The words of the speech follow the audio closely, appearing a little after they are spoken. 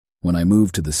When I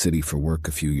moved to the city for work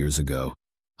a few years ago,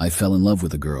 I fell in love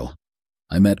with a girl.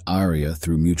 I met Aria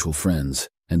through mutual friends,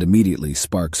 and immediately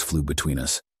sparks flew between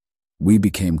us. We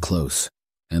became close,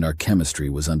 and our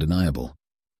chemistry was undeniable.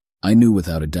 I knew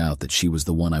without a doubt that she was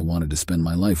the one I wanted to spend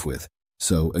my life with,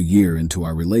 so a year into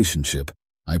our relationship,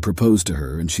 I proposed to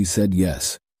her and she said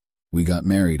yes. We got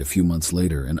married a few months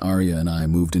later, and Aria and I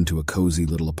moved into a cozy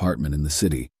little apartment in the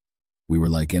city. We were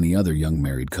like any other young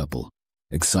married couple,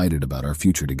 excited about our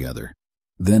future together.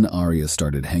 Then Aria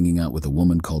started hanging out with a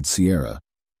woman called Sierra,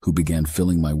 who began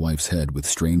filling my wife's head with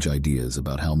strange ideas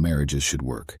about how marriages should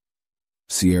work.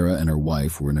 Sierra and her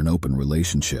wife were in an open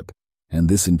relationship, and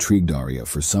this intrigued Aria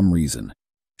for some reason.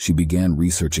 She began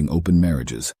researching open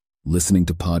marriages, listening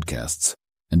to podcasts,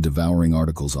 and devouring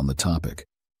articles on the topic.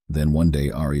 Then one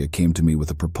day Aria came to me with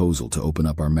a proposal to open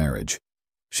up our marriage.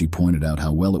 She pointed out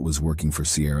how well it was working for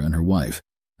Sierra and her wife,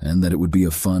 and that it would be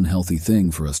a fun, healthy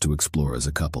thing for us to explore as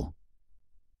a couple.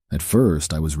 At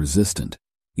first, I was resistant,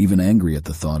 even angry at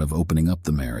the thought of opening up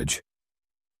the marriage.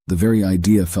 The very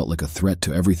idea felt like a threat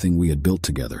to everything we had built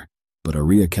together, but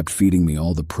Aria kept feeding me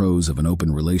all the pros of an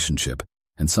open relationship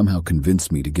and somehow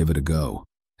convinced me to give it a go.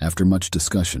 After much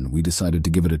discussion, we decided to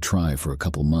give it a try for a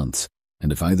couple months,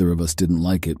 and if either of us didn't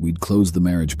like it, we'd close the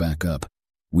marriage back up.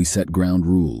 We set ground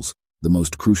rules, the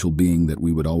most crucial being that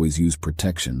we would always use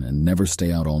protection and never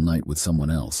stay out all night with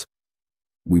someone else.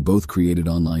 We both created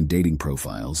online dating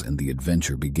profiles, and the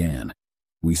adventure began.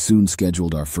 We soon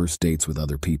scheduled our first dates with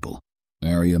other people.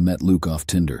 Aria met Luke off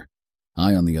Tinder.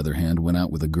 I, on the other hand, went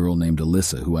out with a girl named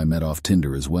Alyssa who I met off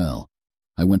Tinder as well.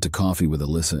 I went to coffee with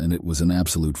Alyssa and it was an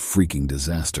absolute freaking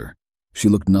disaster. She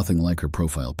looked nothing like her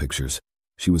profile pictures.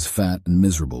 She was fat and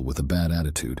miserable with a bad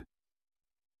attitude.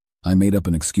 I made up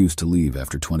an excuse to leave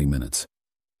after 20 minutes.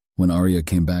 When Aria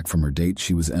came back from her date,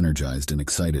 she was energized and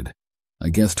excited. I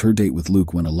guessed her date with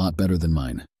Luke went a lot better than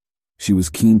mine. She was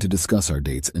keen to discuss our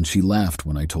dates, and she laughed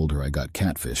when I told her I got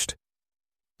catfished.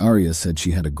 Aria said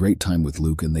she had a great time with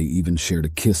Luke and they even shared a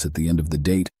kiss at the end of the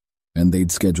date, and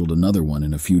they'd scheduled another one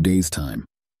in a few days' time.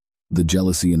 The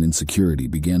jealousy and insecurity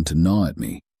began to gnaw at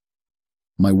me.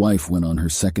 My wife went on her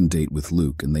second date with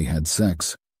Luke and they had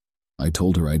sex. I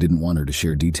told her I didn't want her to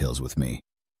share details with me.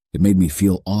 It made me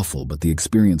feel awful, but the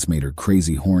experience made her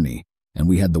crazy horny, and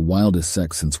we had the wildest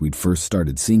sex since we'd first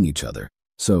started seeing each other,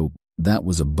 so that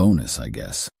was a bonus, I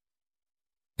guess.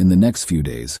 In the next few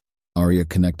days, Aria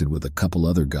connected with a couple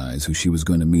other guys who she was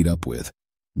going to meet up with.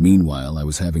 Meanwhile, I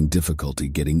was having difficulty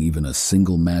getting even a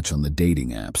single match on the dating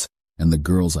apps, and the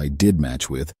girls I did match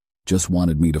with just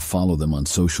wanted me to follow them on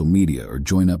social media or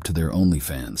join up to their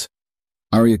OnlyFans.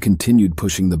 Aria continued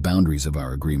pushing the boundaries of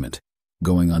our agreement,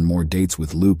 going on more dates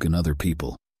with Luke and other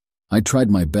people. I tried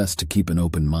my best to keep an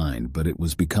open mind, but it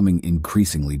was becoming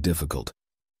increasingly difficult.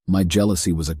 My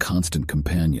jealousy was a constant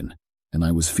companion, and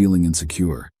I was feeling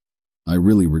insecure. I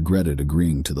really regretted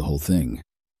agreeing to the whole thing.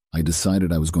 I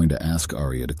decided I was going to ask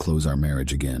Aria to close our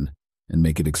marriage again and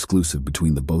make it exclusive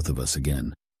between the both of us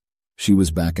again. She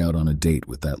was back out on a date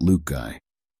with that Luke guy,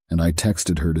 and I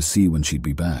texted her to see when she'd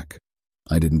be back.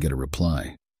 I didn't get a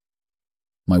reply.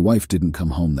 My wife didn't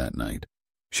come home that night.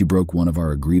 She broke one of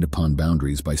our agreed-upon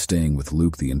boundaries by staying with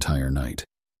Luke the entire night.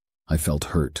 I felt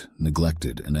hurt,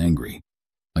 neglected, and angry.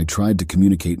 I tried to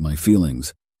communicate my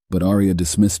feelings, but Aria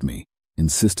dismissed me,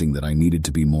 insisting that I needed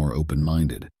to be more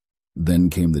open-minded. Then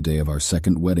came the day of our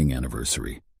second wedding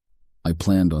anniversary. I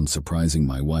planned on surprising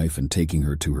my wife and taking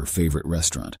her to her favorite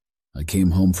restaurant. I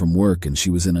came home from work and she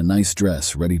was in a nice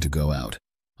dress, ready to go out.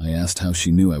 I asked how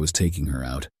she knew I was taking her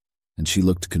out, and she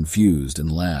looked confused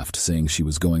and laughed, saying she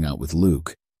was going out with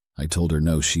Luke. I told her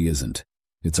no, she isn't.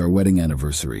 It's our wedding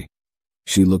anniversary.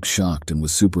 She looked shocked and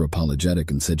was super apologetic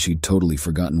and said she'd totally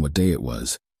forgotten what day it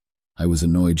was. I was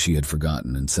annoyed she had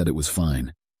forgotten and said it was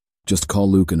fine. Just call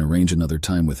Luke and arrange another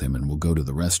time with him and we'll go to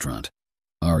the restaurant.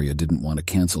 Aria didn't want to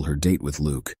cancel her date with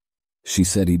Luke. She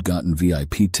said he'd gotten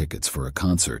VIP tickets for a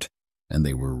concert, and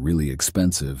they were really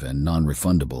expensive and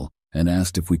non-refundable, and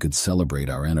asked if we could celebrate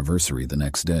our anniversary the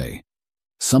next day.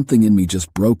 Something in me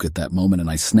just broke at that moment and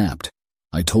I snapped.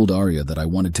 I told Aria that I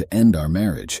wanted to end our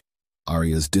marriage.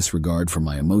 Aria's disregard for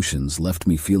my emotions left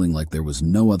me feeling like there was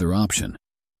no other option.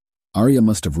 Aria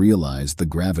must have realized the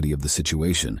gravity of the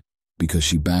situation, because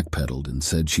she backpedaled and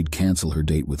said she'd cancel her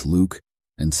date with Luke,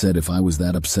 and said if I was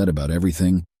that upset about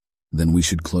everything, then we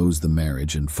should close the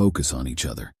marriage and focus on each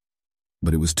other.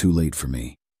 But it was too late for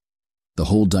me. The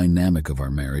whole dynamic of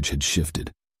our marriage had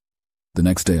shifted. The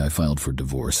next day I filed for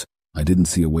divorce. I didn't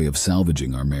see a way of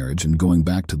salvaging our marriage and going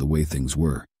back to the way things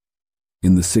were.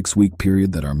 In the 6-week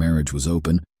period that our marriage was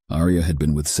open, Aria had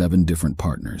been with 7 different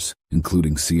partners,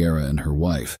 including Sierra and her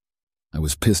wife. I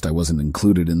was pissed I wasn't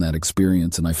included in that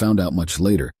experience, and I found out much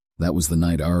later that was the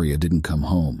night Arya didn't come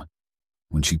home.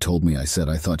 When she told me, I said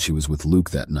I thought she was with Luke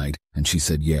that night, and she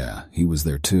said yeah, he was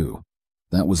there too.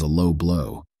 That was a low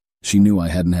blow. She knew I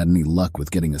hadn't had any luck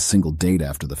with getting a single date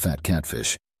after the fat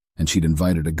catfish, and she'd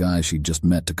invited a guy she'd just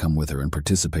met to come with her and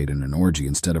participate in an orgy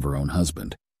instead of her own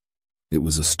husband. It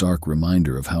was a stark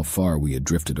reminder of how far we had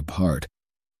drifted apart,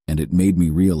 and it made me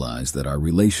realize that our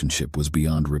relationship was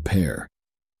beyond repair.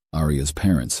 Arya's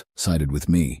parents sided with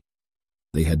me.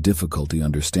 They had difficulty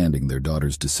understanding their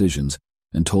daughter's decisions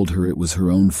and told her it was her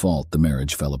own fault the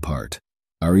marriage fell apart.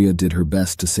 Arya did her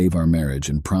best to save our marriage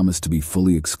and promised to be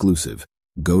fully exclusive,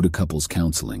 go to couples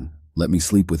counseling, let me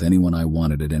sleep with anyone I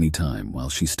wanted at any time while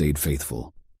she stayed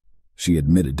faithful. She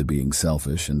admitted to being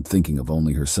selfish and thinking of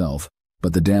only herself,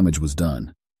 but the damage was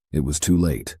done. It was too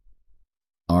late.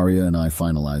 Arya and I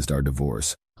finalized our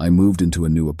divorce. I moved into a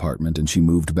new apartment and she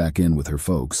moved back in with her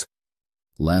folks.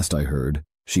 Last I heard,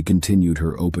 she continued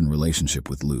her open relationship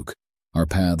with Luke. Our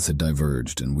paths had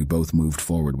diverged and we both moved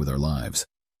forward with our lives.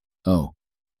 Oh,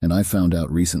 and I found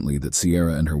out recently that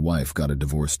Sierra and her wife got a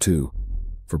divorce too,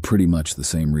 for pretty much the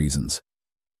same reasons.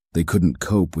 They couldn't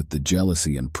cope with the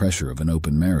jealousy and pressure of an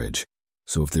open marriage.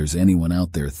 So if there's anyone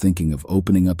out there thinking of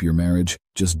opening up your marriage,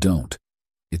 just don't.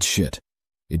 It's shit.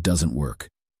 It doesn't work.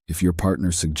 If your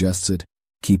partner suggests it,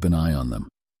 keep an eye on them.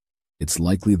 It's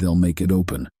likely they'll make it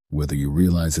open, whether you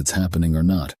realize it's happening or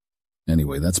not.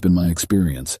 Anyway, that's been my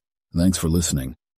experience. Thanks for listening.